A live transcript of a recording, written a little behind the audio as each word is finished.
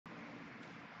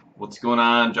What's going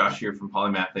on? Josh here from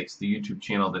Polymathics, the YouTube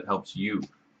channel that helps you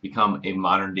become a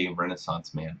modern-day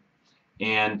Renaissance man.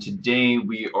 And today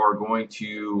we are going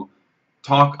to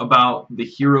talk about the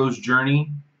hero's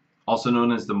journey, also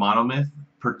known as the Monomyth.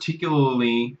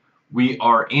 Particularly, we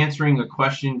are answering a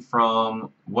question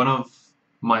from one of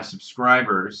my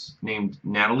subscribers named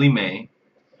Natalie May,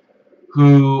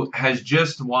 who has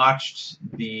just watched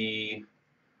the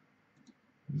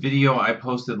video I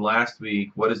posted last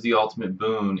week, what is the ultimate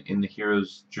boon in the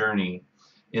hero's journey.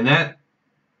 In that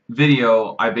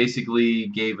video, I basically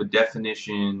gave a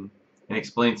definition and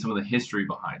explained some of the history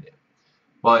behind it.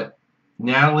 But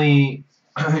Natalie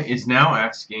is now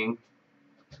asking,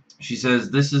 she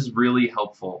says, this is really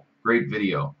helpful, great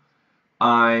video.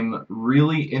 I'm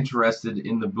really interested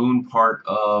in the boon part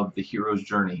of the hero's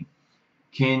journey.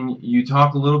 Can you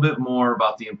talk a little bit more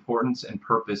about the importance and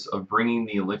purpose of bringing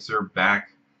the elixir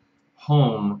back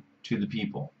home to the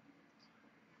people?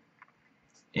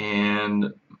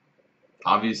 And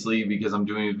obviously, because I'm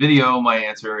doing a video, my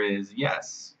answer is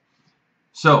yes.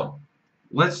 So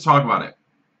let's talk about it.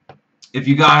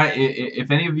 If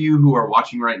any of you who are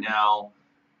watching right now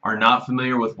are not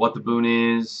familiar with what the boon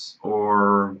is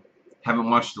or haven't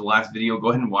watched the last video, go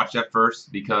ahead and watch that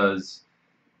first, because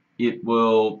it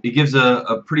gives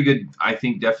a pretty good, I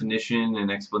think, definition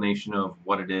and explanation of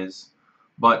what it is.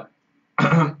 But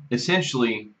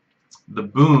essentially, the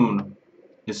boon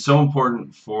is so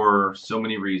important for so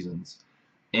many reasons,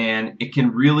 and it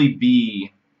can really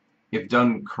be, if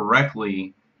done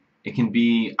correctly, it can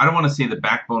be, I don't want to say the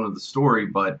backbone of the story,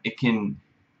 but it can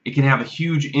have a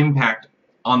huge impact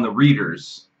on the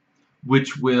readers,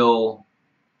 which will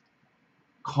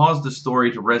cause the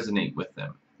story to resonate with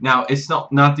them. Now, it's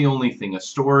not the only thing. A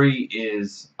story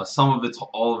is a sum of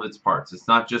all of its parts. It's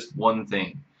not just one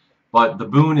thing. But the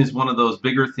boon is one of those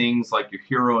bigger things, like your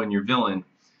hero and your villain,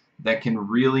 that can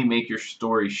really make your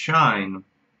story shine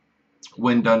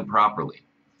when done properly.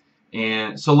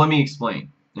 And so let me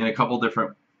explain in a couple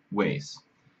different ways.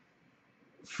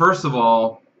 First of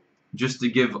all, just to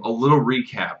give a little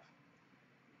recap,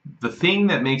 the thing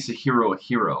that makes a hero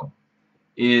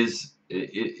is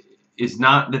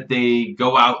not that they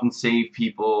go out and save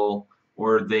people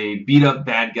or they beat up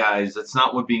bad guys. That's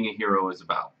not what being a hero is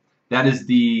about. That is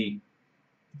the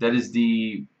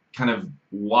kind of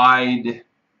wide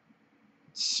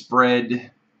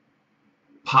spread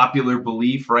popular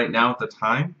belief right now at the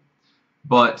time.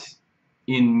 But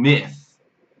in myth,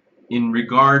 in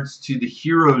regards to the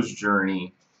hero's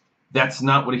journey, that's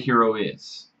not what a hero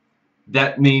is.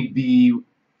 That may be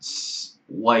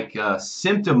like a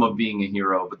symptom of being a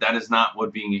hero, but that is not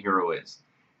what being a hero is.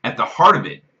 At the heart of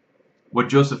it, what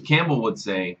Joseph Campbell would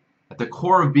say, at the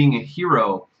core of being a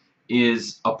hero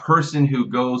is a person who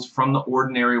goes from the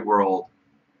ordinary world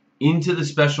into the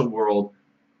special world,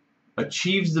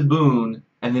 achieves the boon,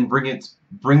 and then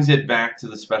brings it back to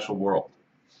the special world.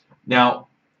 Now,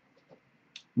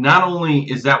 not only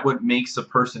is that what makes a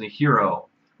person a hero,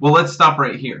 well, let's stop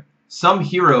right here. Some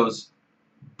heroes,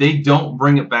 they don't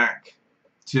bring it back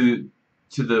to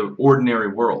the ordinary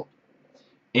world.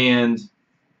 And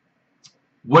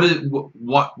why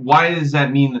does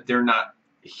that mean that they're not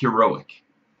heroic?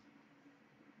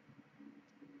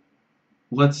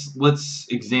 Let's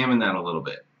examine that a little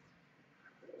bit.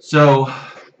 So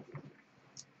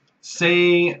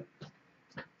say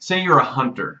you're a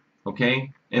hunter, okay?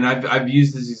 And I've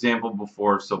used this example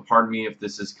before, so pardon me if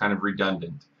this is kind of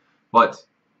redundant. But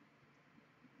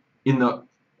in the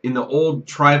old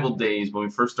tribal days, when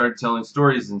we first started telling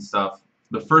stories and stuff,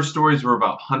 the first stories were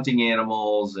about hunting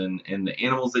animals and the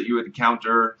animals that you would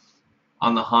encounter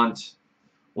on the hunt,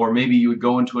 or maybe you would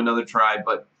go into another tribe,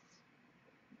 but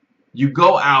you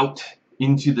go out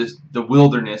into the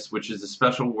wilderness, which is a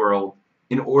special world,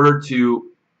 in order to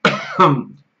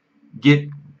get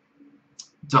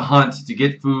to hunt, to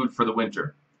get food for the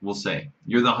winter, we'll say.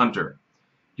 You're the hunter.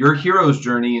 Your hero's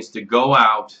journey is to go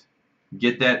out,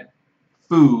 get that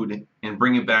food, and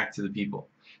bring it back to the people.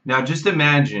 Now just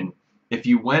imagine if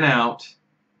you went out,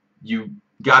 you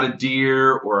got a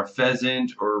deer or a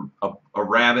pheasant or a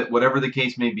rabbit, whatever the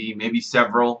case may be, maybe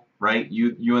several, right?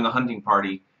 You and the hunting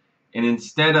party. And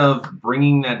instead of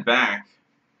bringing that back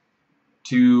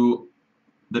to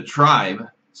the tribe,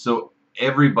 so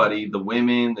everybody, the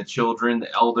women, the children,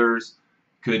 the elders,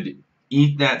 could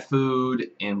eat that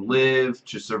food and live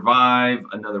to survive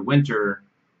another winter,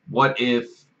 what if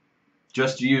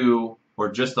just you or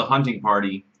just the hunting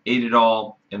party ate it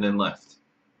all and then left?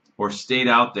 Or stayed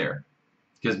out there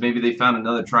because maybe they found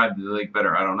another tribe that they like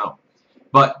better, I don't know.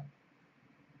 But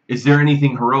is there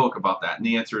anything heroic about that? And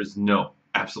the answer is no,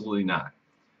 absolutely not.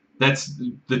 That's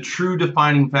the true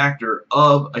defining factor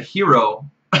of a hero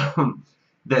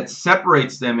that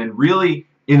separates them, and really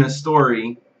in a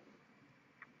story,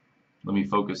 let me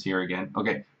focus here again.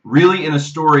 Okay, really in a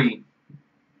story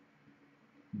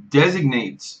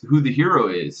designates who the hero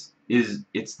is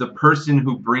it's the person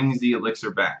who brings the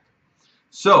elixir back.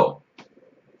 So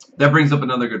that brings up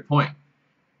another good point.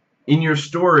 In your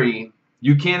story,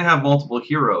 you can have multiple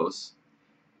heroes,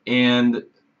 and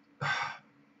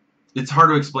it's hard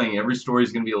to explain. Every story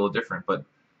is going to be a little different, but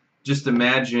just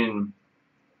imagine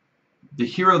the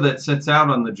hero that sets out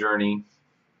on the journey,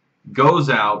 goes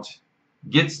out,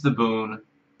 gets the boon,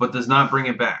 but does not bring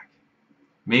it back.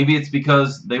 Maybe it's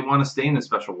because they want to stay in the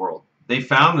special world. They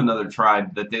found another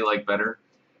tribe that they like better,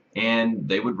 and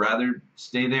they would rather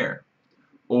stay there.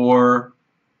 Or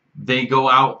they go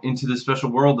out into the special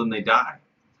world and they die.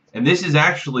 And this is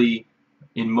actually,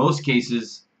 in most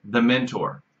cases, the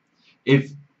mentor.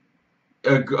 If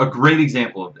a great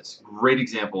example of this,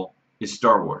 is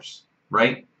Star Wars,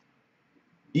 right?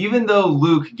 Even though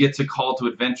Luke gets a call to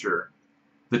adventure,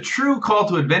 the true call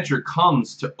to adventure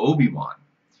comes to Obi-Wan.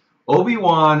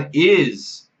 Obi-Wan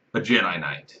is a Jedi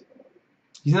Knight.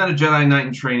 He's not a Jedi Knight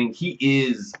in training. He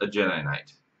is a Jedi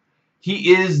Knight.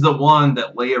 He is the one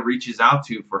that Leia reaches out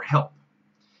to for help.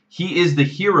 He is the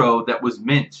hero that was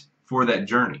meant for that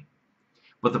journey.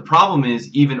 But the problem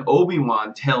is, even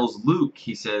Obi-Wan tells Luke,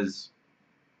 he says,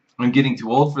 I'm getting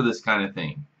too old for this kind of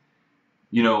thing.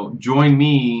 You know, join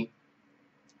me,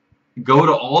 go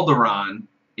to Alderaan,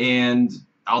 and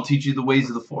I'll teach you the ways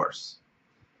of the Force.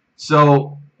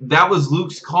 So that was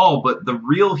Luke's call, but the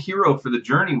real hero for the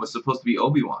journey was supposed to be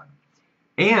Obi-Wan.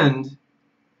 And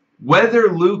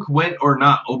whether Luke went or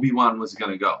not, Obi-Wan was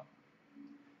going to go.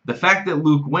 The fact that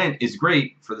Luke went is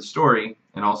great for the story,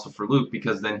 and also for Luke,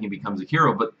 because then he becomes a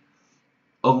hero. But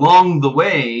along the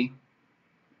way,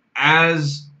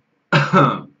 as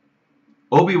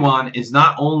Obi-Wan is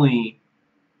not only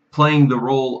playing the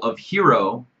role of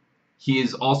hero, he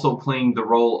is also playing the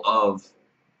role of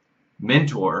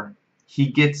mentor. He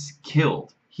gets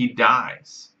killed. He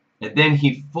dies. And then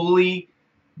he fully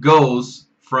goes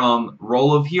from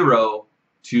role of hero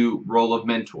to role of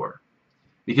mentor.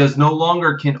 Because no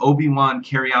longer can Obi-Wan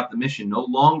carry out the mission. No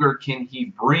longer can he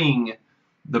bring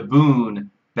the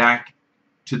boon back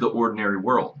to the ordinary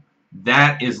world.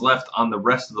 That is left on the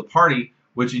rest of the party,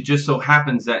 which it just so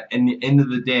happens that at the end of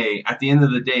the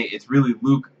day, it's really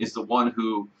Luke is the one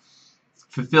who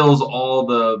fulfills all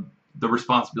the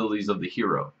responsibilities of the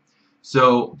hero.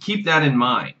 So keep that in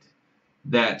mind,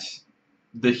 that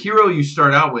the hero you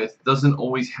start out with doesn't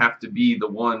always have to be the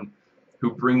one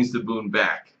who brings the boon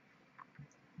back.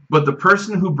 But the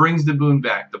person who brings the boon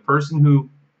back, the person who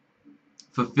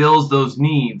fulfills those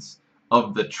needs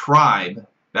of the tribe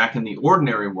back in the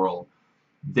ordinary world,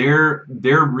 they're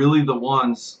really the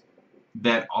ones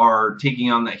that are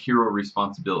taking on that hero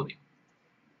responsibility.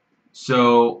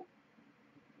 So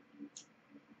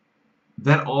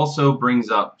that also brings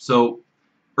up, so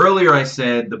earlier I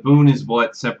said the boon is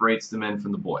what separates the men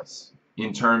from the boys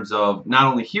in terms of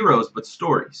not only heroes but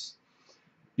stories,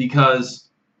 because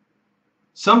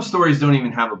some stories don't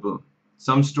even have a boon.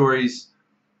 Some stories,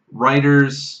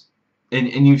 writers,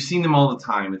 and you've seen them all the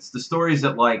time, it's the stories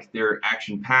that, like, they're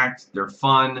action-packed, they're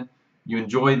fun, you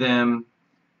enjoy them,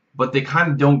 but they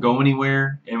kind of don't go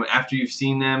anywhere, and after you've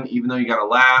seen them, even though you got a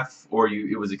laugh or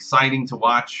it was exciting to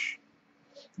watch,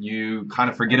 you kind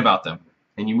of forget about them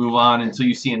and you move on until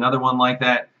you see another one like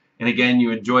that, and again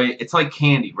you enjoy it. It's like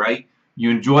candy, right? You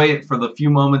enjoy it for the few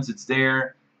moments it's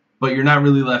there, but you're not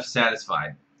really left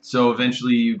satisfied, so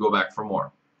eventually you go back for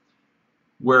more.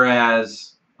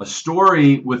 Whereas a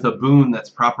story with a boon that's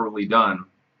properly done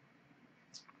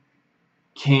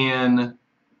can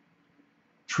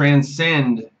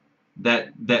transcend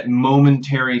that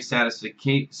momentary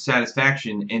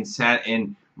satisfaction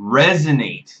and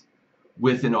resonate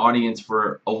with an audience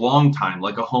for a long time,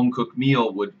 like a home-cooked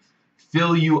meal would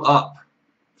fill you up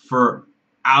for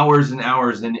hours and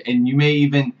hours, and you may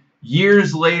even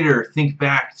years later think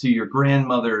back to your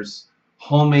grandmother's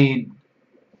homemade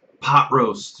pot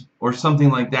roast or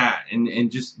something like that,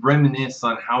 and just reminisce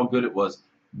on how good it was.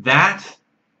 That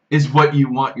is what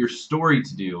you want your story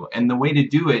to do, and the way to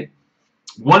do it,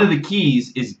 one of the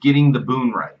keys is getting the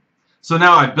boon right. So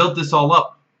now I've built this all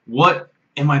up. What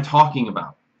am I talking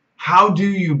about? How do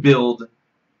you build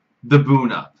the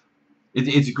boon up?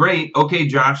 It's great. Okay,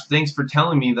 Josh, thanks for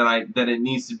telling me that it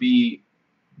needs to be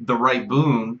the right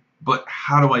boon, but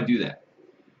how do I do that?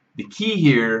 The key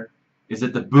here is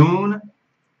that the boon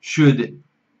should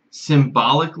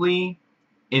symbolically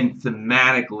and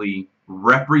thematically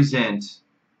represent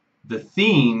the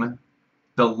theme,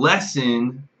 the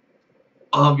lesson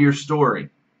of your story.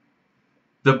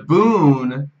 The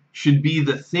boon should be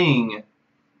the thing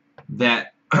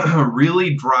that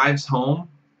really drives home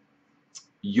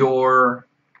your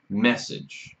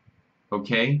message,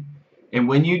 okay? And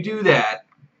when you do that,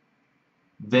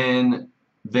 then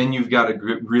you've got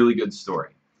a really good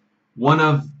story. One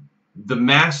of the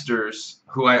masters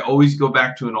who I always go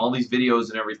back to in all these videos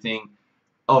and everything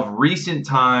of recent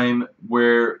time,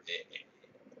 where,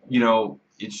 you know,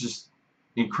 it's just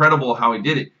incredible how he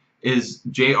did it, is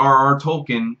J.R.R.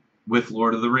 Tolkien with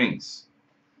Lord of the Rings.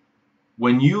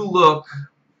 When you look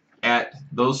at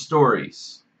those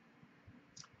stories,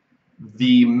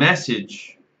 the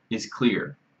message is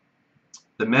clear.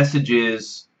 The message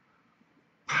is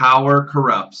power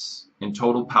corrupts, and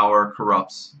total power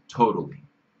corrupts totally.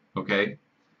 Okay?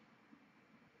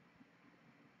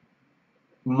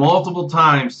 Multiple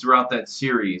times throughout that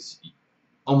series,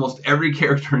 almost every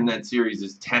character in that series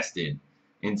is tested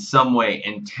in some way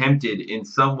and tempted in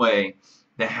some way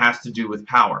that has to do with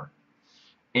power.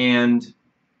 And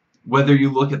whether you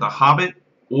look at The Hobbit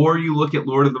or you look at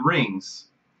Lord of the Rings,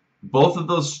 both of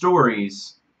those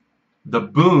stories, the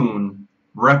boon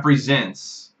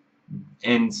represents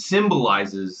and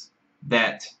symbolizes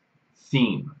that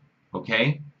theme.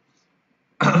 Okay?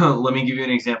 Let me give you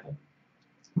an example.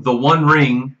 The One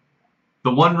Ring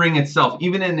itself,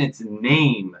 even in its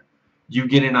name, you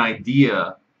get an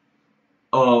idea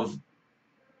of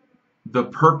the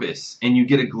purpose, and you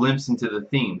get a glimpse into the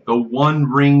theme. The one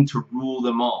ring to rule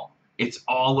them all. It's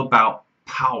all about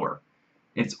power.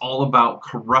 It's all about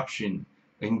corruption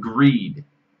and greed,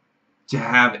 to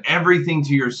have everything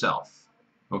to yourself.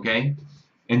 Okay?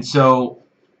 And so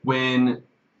when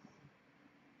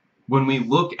we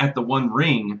look at the One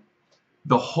Ring,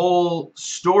 the whole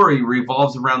story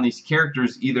revolves around these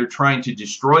characters either trying to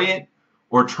destroy it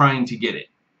or trying to get it.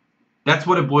 That's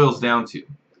what it boils down to.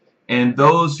 And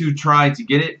those who try to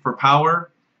get it for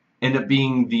power end up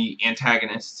being the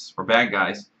antagonists or bad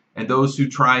guys, and those who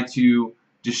try to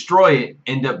destroy it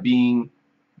end up being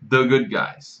the good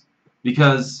guys.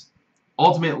 Because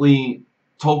ultimately,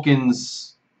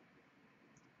 Tolkien's,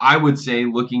 I would say,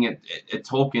 looking at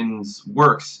Tolkien's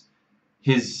works,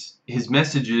 his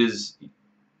message is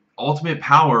ultimate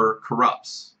power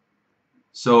corrupts.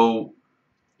 So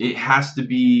it has to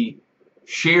be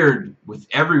shared with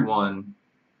everyone,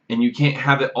 and you can't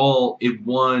have it all in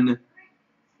one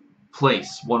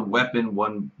place, one weapon,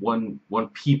 one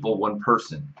people, one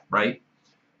person, right?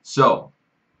 So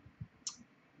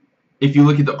if you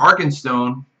look at the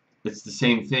Arkenstone, it's the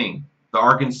same thing. The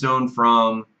Arkenstone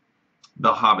from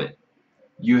The Hobbit.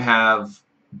 You have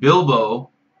Bilbo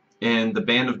and the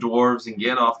band of dwarves and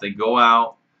Gandalf. They go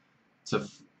out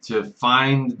to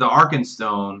find the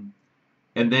Arkenstone,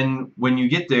 and then when you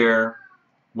get there,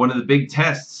 one of the big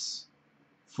tests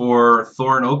for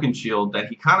Thorin Oakenshield that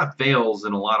he kind of fails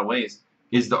in a lot of ways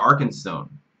is the Arkenstone.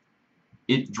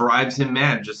 It drives him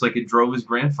mad, just like it drove his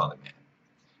grandfather mad.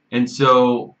 And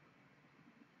so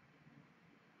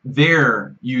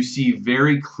there you see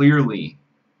very clearly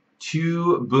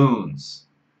two boons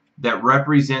that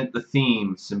represent the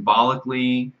theme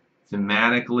symbolically,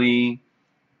 thematically.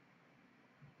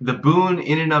 The boon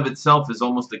in and of itself is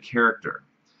almost a character.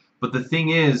 But the thing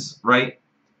is, right,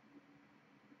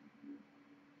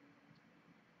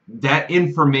 that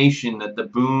information that the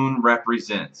boon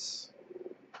represents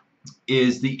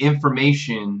is the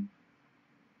information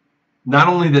not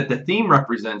only that the theme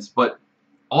represents, but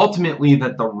ultimately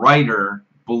that the writer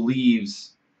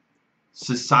believes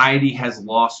society has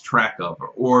lost track of,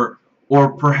 or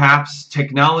perhaps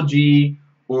technology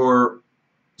or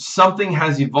something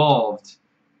has evolved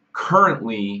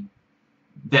currently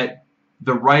that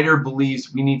the writer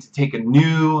believes we need to take a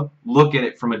new look at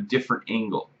it from a different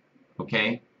angle.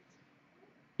 Okay?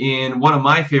 In one of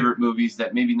my favorite movies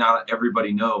that maybe not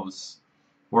everybody knows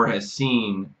or has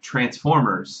seen,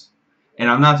 Transformers, and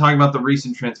I'm not talking about the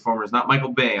recent Transformers, not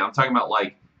Michael Bay, I'm talking about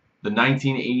like the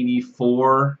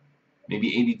 1984,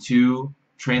 maybe 82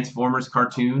 Transformers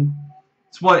cartoon.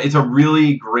 It's a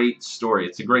really great story.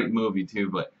 It's a great movie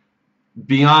too, but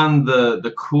beyond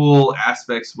the cool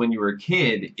aspects when you were a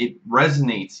kid, it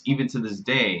resonates even to this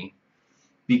day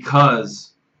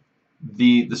because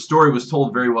the story was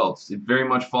told very well. It very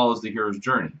much follows the hero's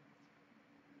journey.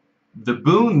 The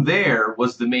boon there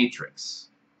was the Matrix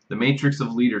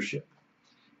of leadership.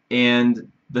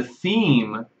 And the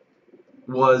theme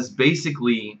was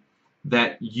basically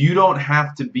that you don't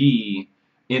have to be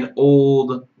an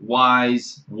old,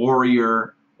 wise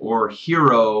warrior or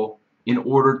hero in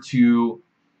order to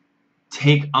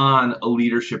take on a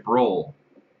leadership role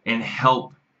and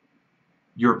help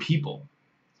your people.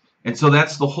 And so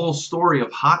that's the whole story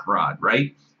of Hot Rod,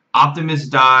 right? Optimus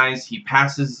dies. He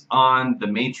passes on the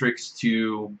Matrix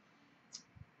to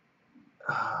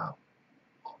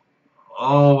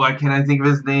why can't I think of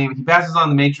his name? He passes on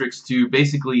the Matrix to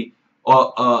basically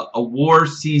a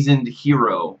war-seasoned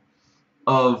hero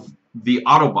of the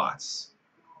Autobots,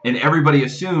 and everybody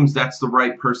assumes that's the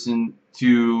right person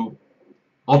to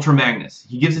Ultra Magnus.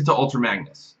 He gives it to Ultra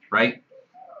Magnus, right?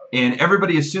 And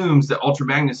everybody assumes that Ultra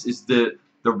Magnus is the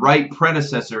right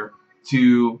predecessor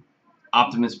to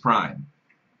Optimus Prime.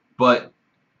 But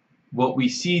what we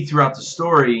see throughout the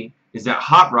story is that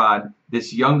Hot Rod,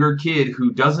 this younger kid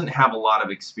who doesn't have a lot of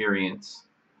experience,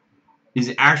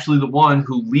 is actually the one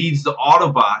who leads the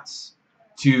Autobots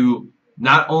to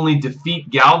not only defeat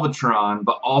Galvatron,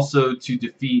 but also to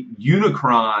defeat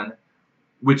Unicron,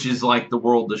 which is like the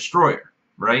World Destroyer,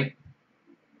 right?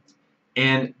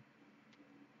 And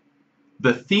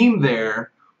the theme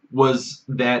there was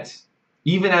that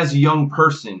even as a young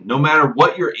person, no matter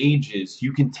what your age is,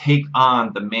 you can take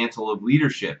on the mantle of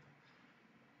leadership.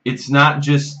 It's not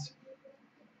just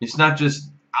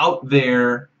out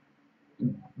there,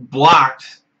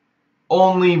 blocked,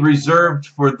 only reserved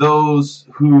for those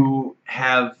who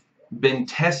have been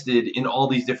tested in all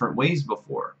these different ways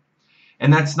before.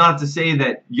 And that's not to say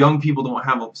that young people don't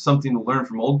have something to learn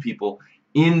from old people.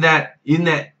 In that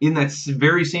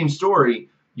very same story,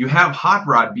 you have Hot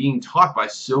Rod being taught by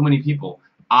so many people: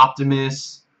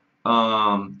 Optimus,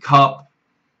 Cup,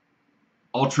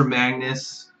 Ultra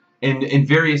Magnus, and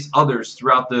various others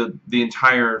throughout the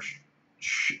entire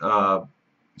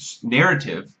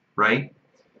narrative, right?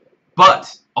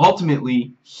 But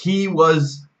ultimately, he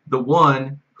was the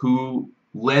one who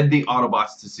led the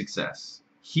Autobots to success.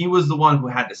 He was the one who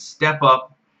had to step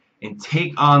up and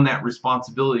take on that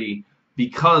responsibility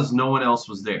because no one else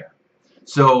was there.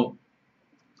 So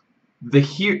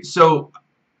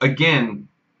again,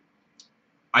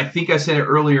 I think I said it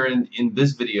earlier in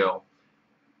this video,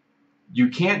 you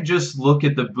can't just look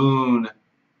at the boon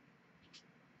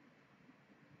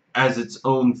as its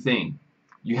own thing.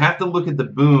 You have to look at the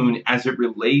boon as it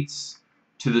relates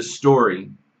to the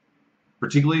story,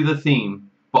 particularly the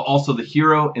theme, but also the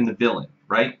hero and the villain,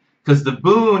 right? Because the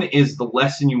boon is the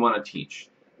lesson you want to teach.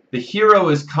 The hero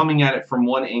is coming at it from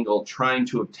one angle, trying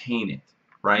to obtain it,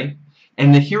 right?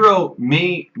 And the hero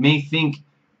may think,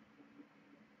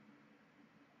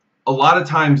 a lot of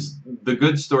times the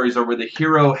good stories are where the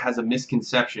hero has a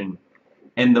misconception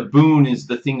and the boon is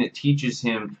the thing that teaches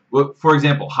him. Well, for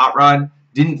example, Hot Rod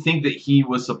didn't think that he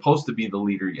was supposed to be the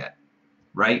leader yet,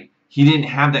 right? He didn't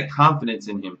have that confidence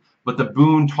in him, but the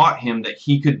boon taught him that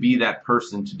he could be that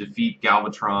person to defeat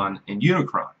Galvatron and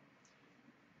Unicron.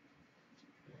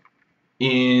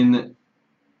 In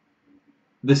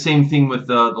the same thing with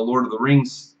the Lord of the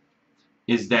Rings,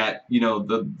 is that, you know,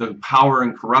 the power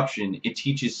and corruption, it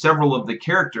teaches several of the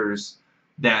characters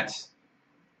that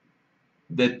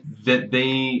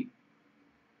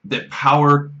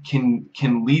power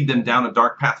can lead them down a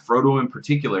dark path. Frodo in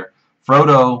particular.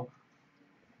 Frodo,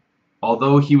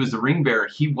 although he was the ring bearer,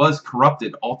 he was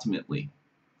corrupted ultimately.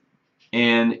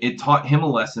 And it taught him a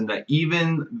lesson that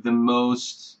even the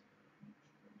most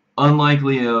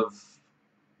unlikely of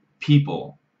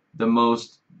people, the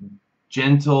most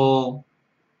gentle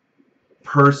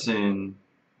person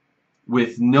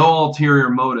with no ulterior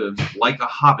motives, like a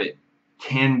hobbit,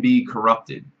 can be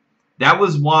corrupted. That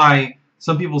was why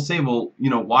some people say, well,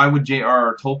 you know, why would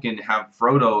J.R.R. Tolkien have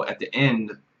Frodo at the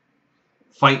end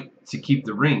fight to keep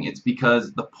the ring? It's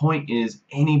because the point is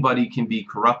anybody can be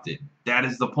corrupted. That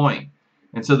is the point.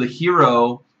 And so the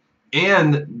hero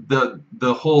and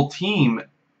the whole team,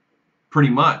 pretty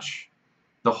much,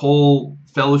 the whole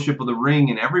Fellowship of the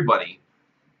Ring and everybody,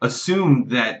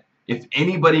 assumed that if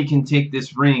anybody can take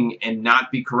this ring and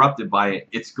not be corrupted by it,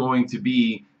 it's going to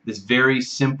be this very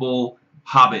simple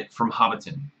hobbit from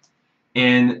Hobbiton.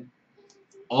 And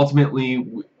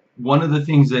ultimately, one of the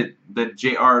things that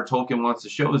J.R.R. Tolkien wants to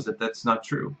show is that that's not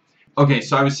true. Okay,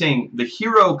 so I was saying the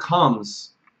hero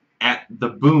comes at the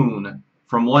boon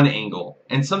from one angle,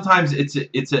 and sometimes it's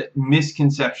a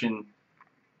misconception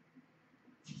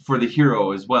for the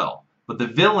hero as well. But the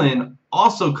villain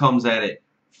also comes at it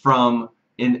from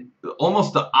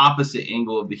almost the opposite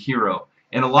angle of the hero.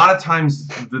 And a lot of times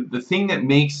the thing that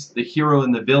makes the hero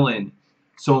and the villain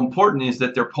so important is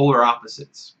that they're polar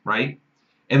opposites, right?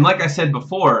 And like I said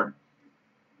before,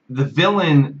 the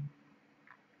villain,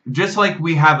 just like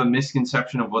we have a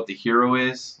misconception of what the hero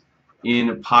is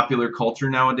in popular culture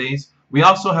nowadays, we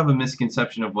also have a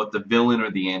misconception of what the villain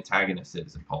or the antagonist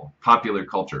is in popular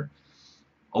culture.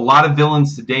 A lot of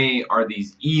villains today are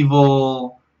these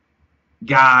evil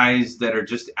guys that are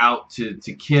just out to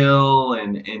kill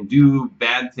and do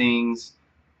bad things.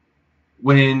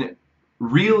 when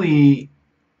really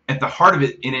at the heart of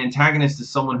it, an antagonist is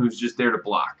someone who's just there to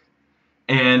block.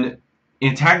 And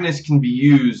antagonists can be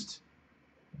used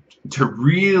to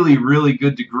really, really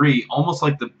good degree, almost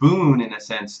like the boon in a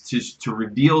sense, to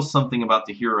reveal something about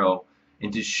the hero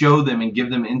and to show them and give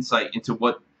them insight into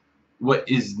what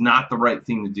is not the right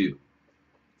thing to do.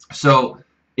 So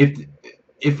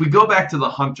if we go back to the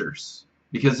hunters,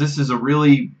 because this is a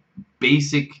really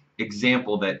basic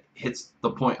example that hits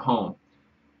the point home.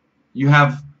 You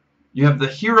have the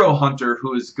hero hunter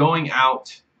who is going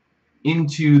out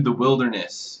into the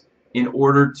wilderness in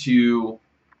order to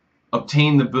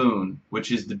obtain the boon,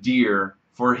 which is the deer,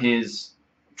 for his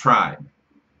tribe.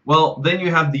 Well, then you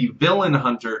have the villain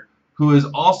hunter who is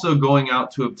also going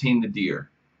out to obtain the deer,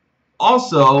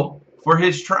 also for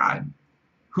his tribe.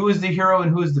 Who is the hero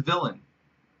and who is the villain?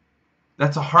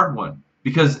 That's a hard one,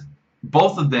 because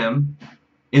both of them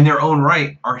in their own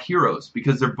right are heroes,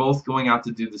 because they're both going out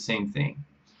to do the same thing.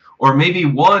 Or maybe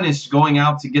one is going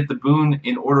out to get the boon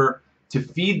in order to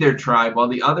feed their tribe, while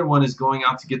the other one is going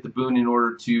out to get the boon in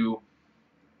order to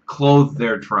clothe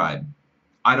their tribe.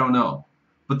 I don't know.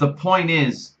 But the point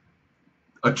is,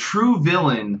 a true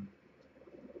villain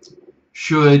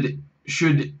should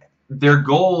their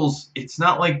goals, it's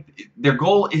not like their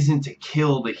goal isn't to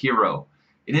kill the hero.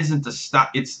 It isn't to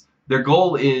stop. Their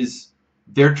goal is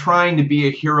they're trying to be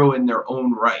a hero in their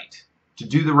own right, to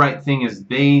do the right thing as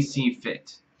they see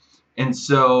fit. And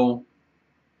so,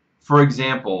 for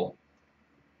example,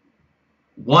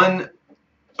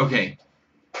 okay,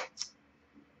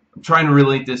 I'm trying to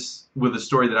relate this with a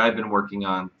story that I've been working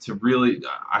on to really,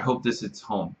 I hope this hits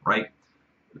home, right?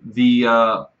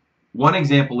 The one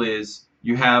example is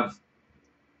you have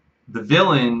the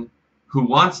villain who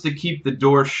wants to keep the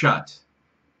door shut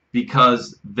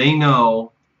because they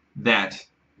know that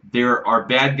there are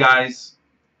bad guys,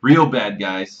 real bad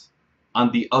guys,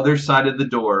 on the other side of the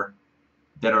door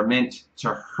that are meant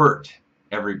to hurt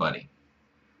everybody.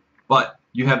 But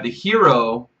you have the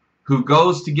hero who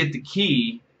goes to get the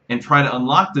key and try to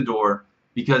unlock the door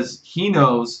because he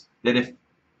knows that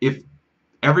if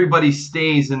everybody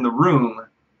stays in the room,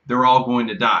 they're all going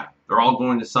to die. They're all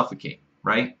going to suffocate,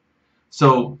 right?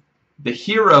 So the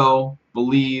hero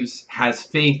believes, has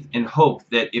faith and hope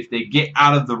that if they get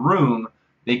out of the room,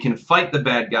 they can fight the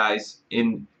bad guys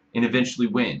and eventually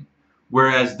win.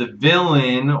 Whereas the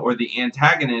villain or the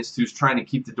antagonist who's trying to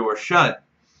keep the door shut,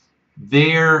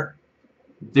 their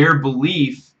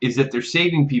belief is that they're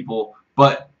saving people,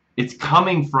 but it's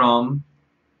coming from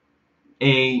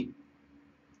a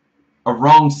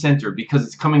wrong center, because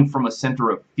it's coming from a center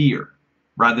of fear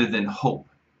rather than hope,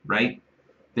 right?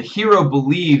 The hero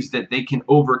believes that they can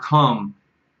overcome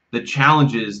the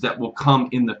challenges that will come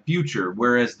in the future,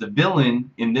 whereas the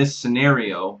villain in this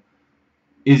scenario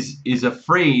is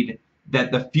afraid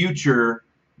that the future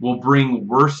will bring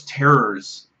worse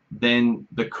terrors than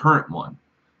the current one.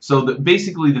 So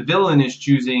basically the villain is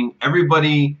choosing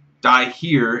everybody die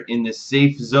here in this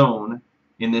safe zone,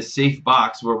 in this safe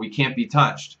box where we can't be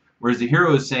touched, whereas the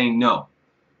hero is saying no.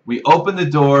 We open the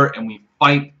door and we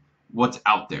fight what's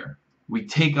out there. We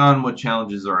take on what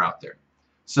challenges are out there.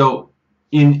 So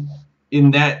in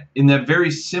that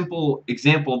very simple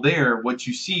example there, what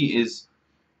you see is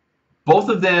both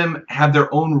of them have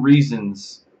their own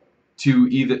reasons to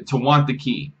want the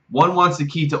key. One wants the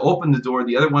key to open the door,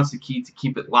 the other wants the key to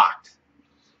keep it locked.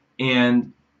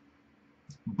 And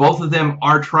both of them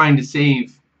are trying to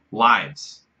save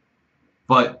lives.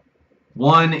 But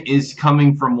one is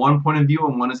coming from one point of view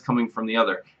and one is coming from the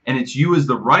other. And it's you as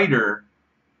the writer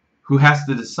who has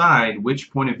to decide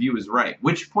which point of view is right.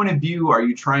 Which point of view are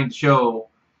you trying to show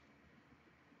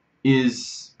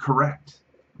is correct,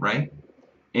 right?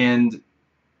 And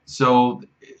so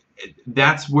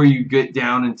that's where you get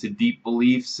down into deep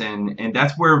beliefs, and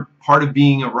that's where part of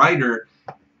being a writer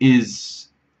is.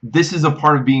 This is a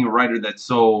part of being a writer that's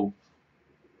so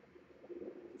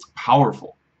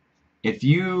powerful. If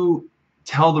you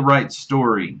tell the right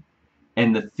story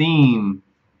and the theme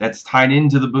that's tied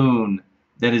into the boon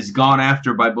that is gone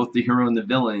after by both the hero and the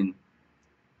villain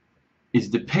is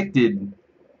depicted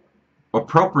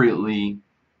appropriately,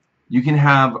 you can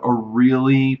have a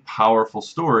really powerful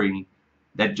story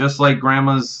that, just like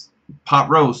Grandma's pot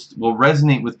roast, will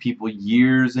resonate with people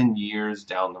years and years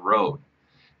down the road.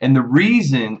 And the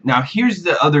reason, now here's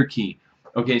the other key.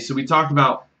 Okay, so we talked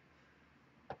about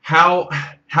how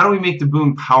do we make the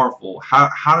boon powerful?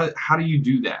 How do you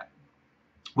do that?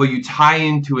 Well, you tie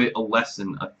into it a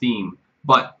lesson, a theme.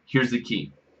 But here's the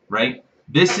key, right?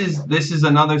 This is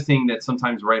another thing that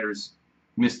sometimes writers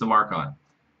miss the mark on.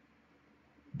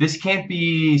 This can't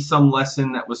be some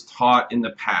lesson that was taught in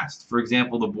the past. For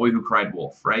example, the boy who cried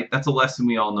wolf, right? That's a lesson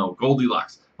we all know.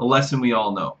 Goldilocks, a lesson we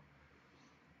all know.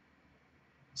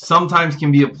 Sometimes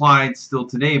can be applied still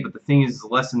today, but the thing is, the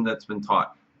lesson that's been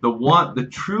taught. The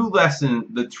true lesson,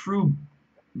 the true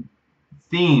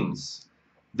themes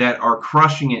that are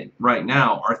crushing it right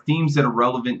now are themes that are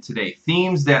relevant today.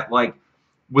 Themes that, like,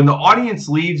 when the audience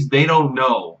leaves, they don't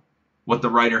know what the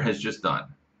writer has just done.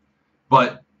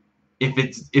 But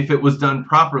if it was done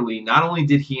properly, not only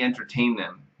did he entertain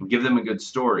them and give them a good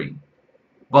story,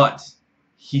 but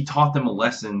he taught them a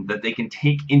lesson that they can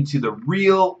take into the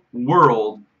real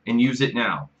world and use it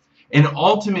now. And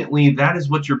ultimately, that is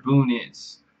what your boon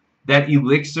is. That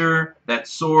elixir, that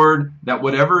sword, that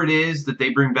whatever it is that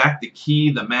they bring back, the key,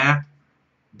 the map,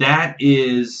 that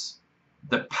is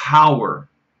the power.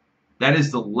 That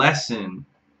is the lesson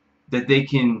that they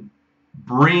can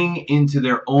bring into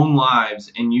their own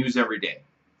lives and use every day.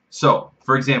 So,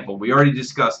 for example, we already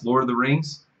discussed Lord of the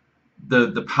Rings,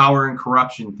 the power and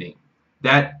corruption theme.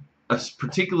 That,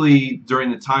 particularly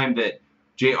during the time that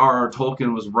J.R.R.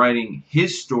 Tolkien was writing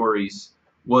his stories,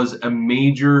 was a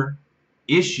major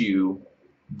issue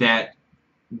that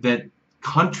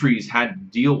countries had to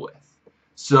deal with.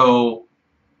 So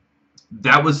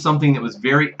that was something that was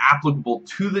very applicable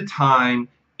to the time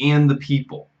and the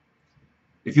people.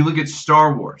 If you look at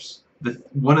Star Wars,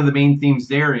 one of the main themes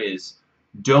there is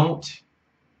don't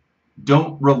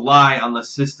rely on the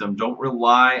system, don't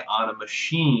rely on a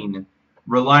machine,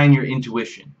 rely on your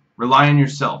intuition, rely on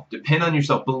yourself, depend on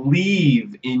yourself,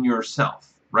 believe in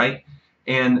yourself, right?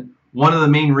 And one of the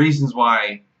main reasons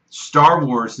why Star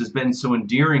Wars has been so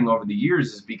endearing over the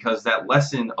years is because that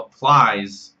lesson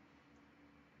applies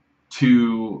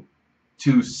to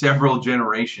several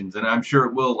generations, and I'm sure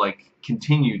it will, like,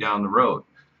 continue down the road.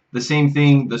 The same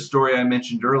thing, the story I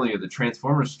mentioned earlier, the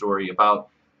Transformers story about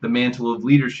the mantle of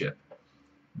leadership.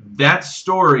 That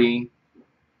story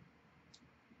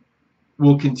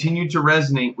will continue to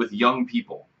resonate with young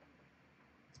people.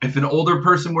 If an older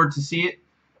person were to see it,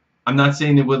 I'm not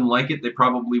saying they wouldn't like it, they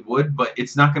probably would, but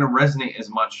it's not going to resonate as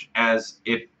much as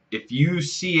if you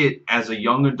see it as a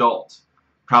young adult,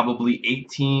 probably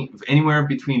 18, anywhere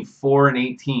between 4 and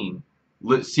 18,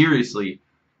 seriously,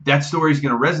 that story is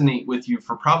going to resonate with you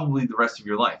for probably the rest of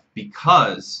your life,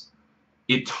 because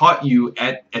it taught you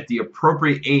at the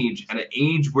appropriate age, at an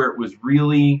age where it was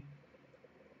really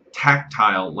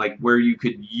tactile, like where you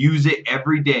could use it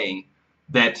every day,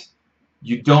 that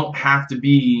you don't have to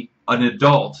be an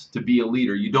adult to be a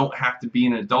leader. You don't have to be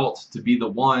an adult to be the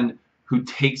one who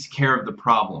takes care of the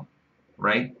problem,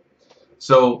 right?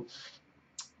 So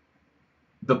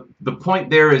the point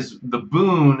there is the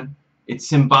boon, it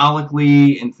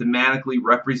symbolically and thematically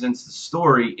represents the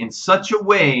story in such a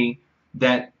way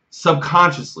that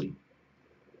subconsciously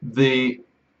the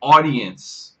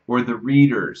audience or the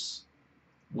readers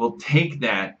will take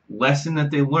that lesson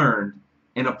that they learned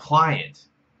and apply it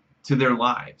to their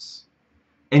lives.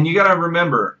 And you got to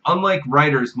remember, unlike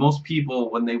writers, most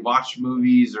people, when they watch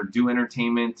movies or do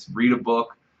entertainment, read a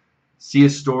book, see a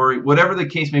story, whatever the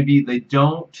case may be, they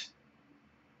don't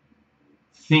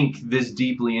think this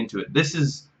deeply into it. This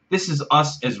is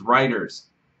us as writers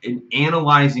in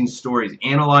analyzing stories,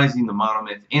 analyzing the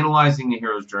monomyth, analyzing the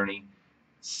hero's journey,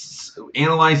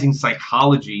 analyzing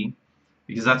psychology,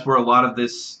 because that's where a lot of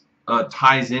this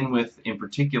ties in with, in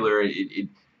particular.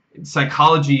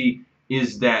 Psychology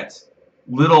is that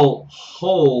little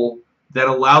hole that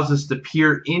allows us to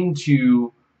peer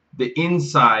into the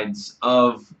insides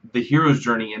of the hero's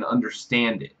journey and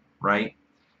understand it, right?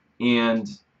 And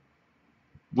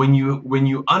when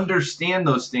you understand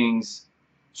those things,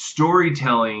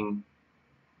 storytelling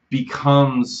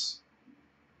becomes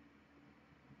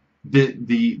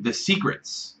the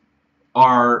secrets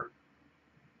are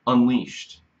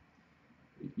unleashed.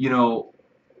 You know,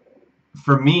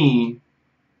 for me,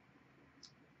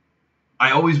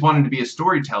 I always wanted to be a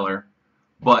storyteller,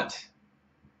 but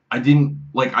I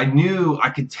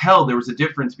could tell there was a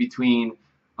difference between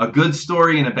a good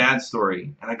story and a bad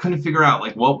story, and I couldn't figure out,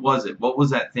 like, what was it? What was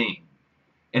that thing?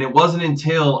 And it wasn't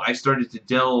until I started to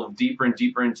delve deeper and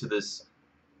deeper into this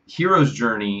hero's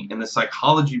journey and the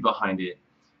psychology behind it,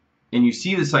 and you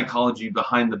see the psychology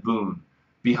behind the boon,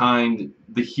 behind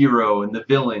the hero and the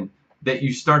villain, that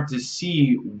you start to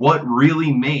see what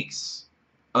really makes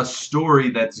a story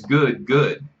that's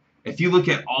good. If you look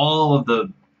at all of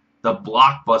the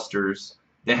blockbusters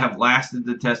that have lasted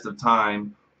the test of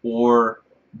time, or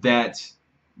that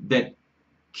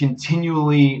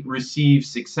continually receive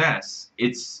success,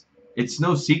 it's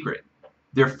no secret.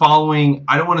 They're following,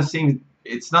 I don't want to say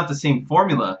it's not the same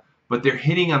formula, but they're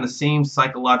hitting on the same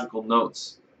psychological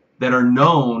notes. that are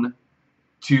known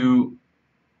to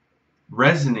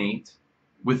resonate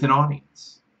with an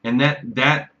audience. And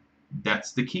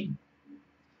that's the key.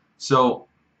 So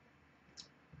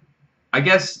I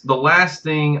guess the last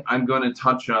thing I'm going to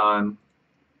touch on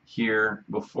here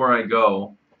before I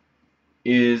go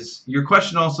is your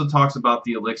question also talks about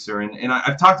the elixir, and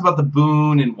I've talked about the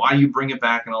boon and why you bring it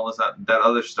back and all this that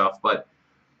other stuff, but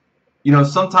you know,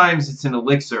 sometimes it's an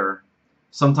elixir,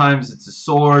 sometimes it's a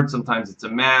sword, sometimes it's a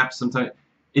map, sometimes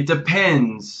it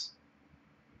depends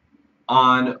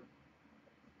on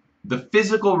the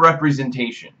physical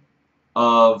representation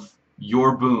of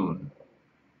your boon.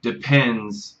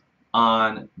 Depends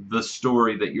on the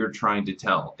story that you're trying to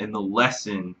tell and the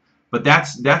lesson. But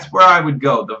that's where I would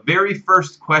go. The very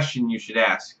first question you should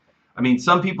ask. I mean,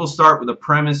 some people start with a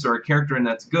premise or a character, and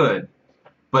that's good.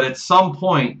 But at some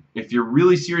point, if you're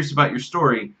really serious about your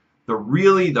story,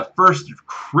 the first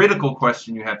critical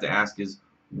question you have to ask is,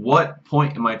 what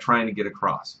point am I trying to get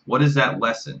across? What is that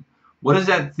lesson? What is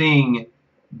that thing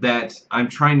that I'm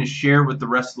trying to share with the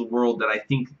rest of the world that I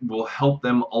think will help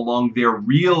them along their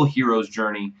real hero's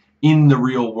journey in the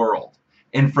real world?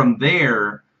 And from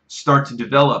there, start to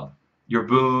develop your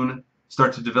boon,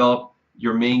 start to develop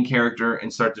your main character,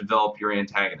 and start to develop your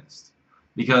antagonist.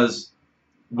 Because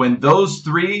when those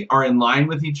three are in line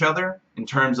with each other, in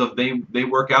terms of they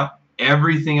work out,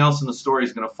 everything else in the story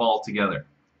is going to fall together.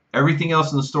 Everything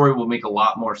else in the story will make a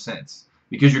lot more sense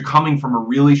because you're coming from a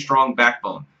really strong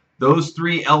backbone. Those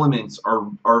three elements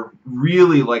are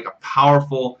really like a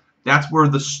powerful, that's where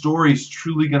the story's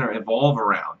truly going to evolve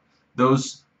around.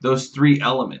 Those three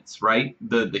elements, right?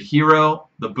 The hero,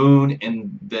 the boon,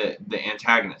 and the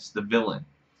antagonist, the villain.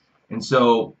 And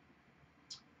so,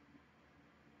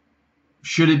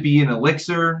 should it be an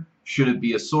elixir? Should it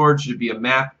be a sword? Should it be a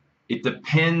map? It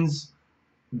depends.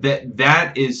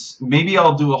 That is, maybe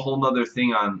I'll do a whole nother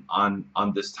thing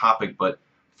on this topic, but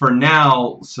for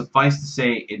now, suffice to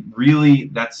say,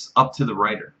 that's up to the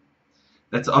writer.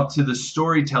 That's up to the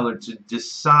storyteller to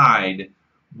decide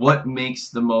what makes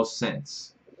the most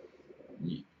sense.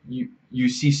 You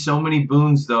see so many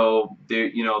boons, though. They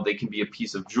can be a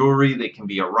piece of jewelry, they can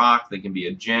be a rock, they can be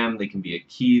a gem, they can be a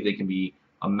key, they can be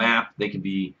a map, they can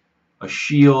be a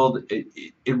shield.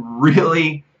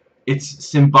 It's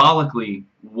symbolically,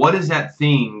 what is that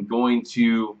thing going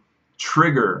to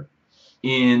trigger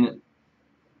in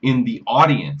the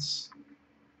audience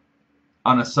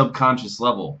on a subconscious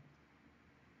level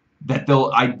that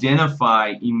they'll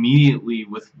identify immediately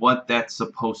with what that's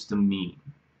supposed to mean,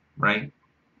 right?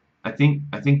 I think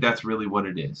that's really what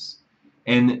it is.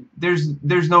 And there's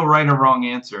no right or wrong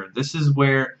answer. Here's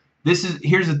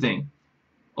the thing.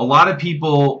 A lot of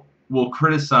people will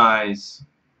criticize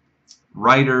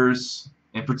writers,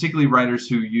 and particularly writers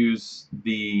who use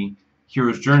the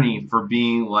hero's journey, for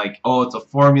being like, oh, it's a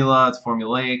formula, it's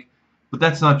formulaic, but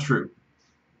that's not true.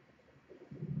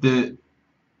 The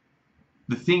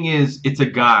thing is, it's a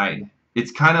guide.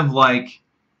 It's kind of like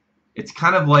a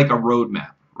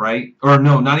roadmap, right? Or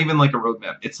no, not even like a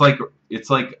roadmap. It's like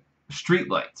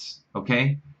streetlights,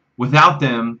 okay? Without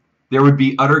them, there would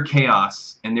be utter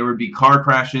chaos, and there would be car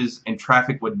crashes, and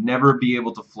traffic would never be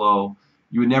able to flow.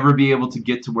 You would never be able to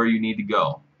get to where you need to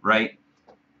go, right?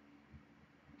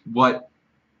 What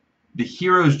the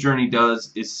hero's journey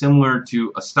does is similar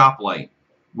to a stoplight,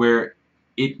 where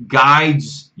it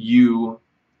guides you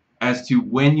as to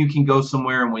when you can go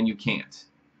somewhere and when you can't.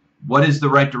 What is the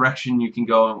right direction you can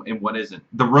go and what isn't?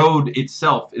 The road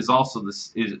itself is also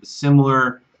is a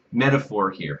similar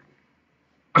metaphor here.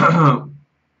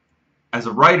 As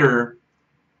a writer,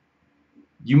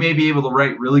 you may be able to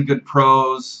write really good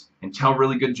prose and tell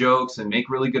really good jokes and make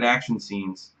really good action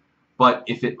scenes, but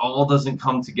if it all doesn't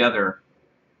come together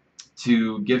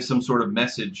to give some sort of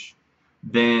message,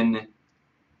 then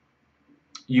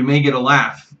you may get a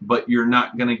laugh, but you're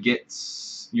not gonna get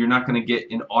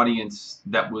an audience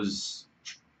that was,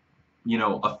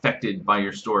 affected by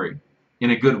your story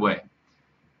in a good way.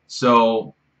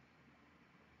 So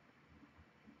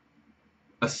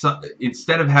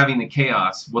instead of having the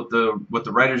chaos, what the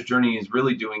writer's journey is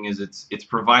really doing is it's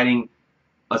providing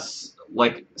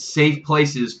like safe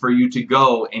places for you to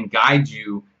go and guide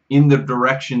you in the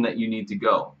direction that you need to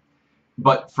go.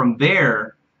 But from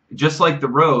there, just like the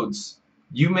roads,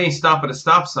 you may stop at a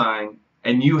stop sign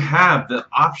and you have the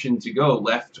option to go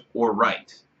left or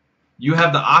right. You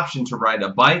have the option to ride a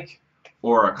bike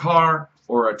or a car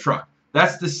or a truck.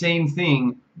 That's the same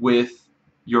thing with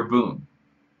your boon.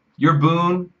 Your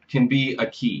boon can be a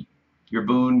key. Your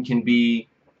boon can be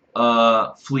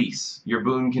a fleece. Your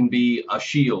boon can be a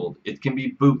shield. It can be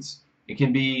boots. It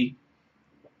can be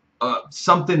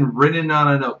something written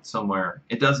on a note somewhere.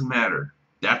 It doesn't matter.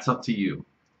 That's up to you.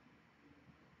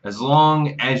 As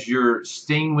long as you're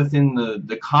staying within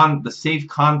the safe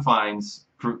confines,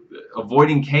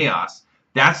 avoiding chaos,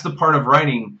 that's the part of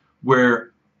writing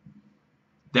where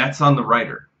that's on the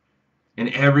writer. And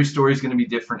every story is going to be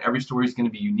different. Every story is going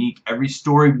to be unique. Every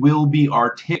story will be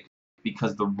artistic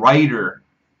because the writer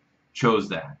chose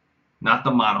that, not the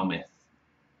monomyth,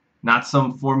 not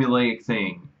some formulaic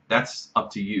thing. That's up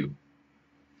to you.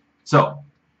 So,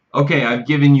 okay, I've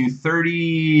given you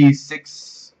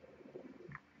 36,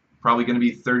 probably going to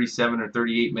be 37 or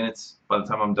 38 minutes by the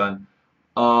time I'm done,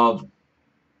 of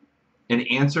an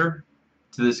answer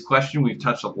to this question. We've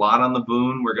touched a lot on the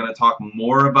boon. We're going to talk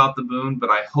more about the boon, but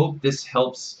I hope this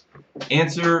helps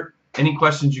answer any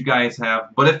questions you guys have.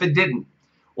 But if it didn't,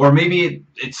 or maybe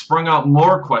it sprung out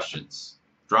more questions,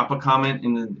 drop a comment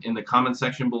in the comment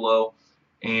section below,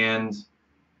 and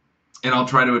I'll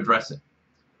try to address it.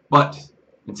 But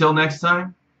until next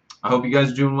time, I hope you guys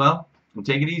are doing well, and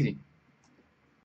take it easy.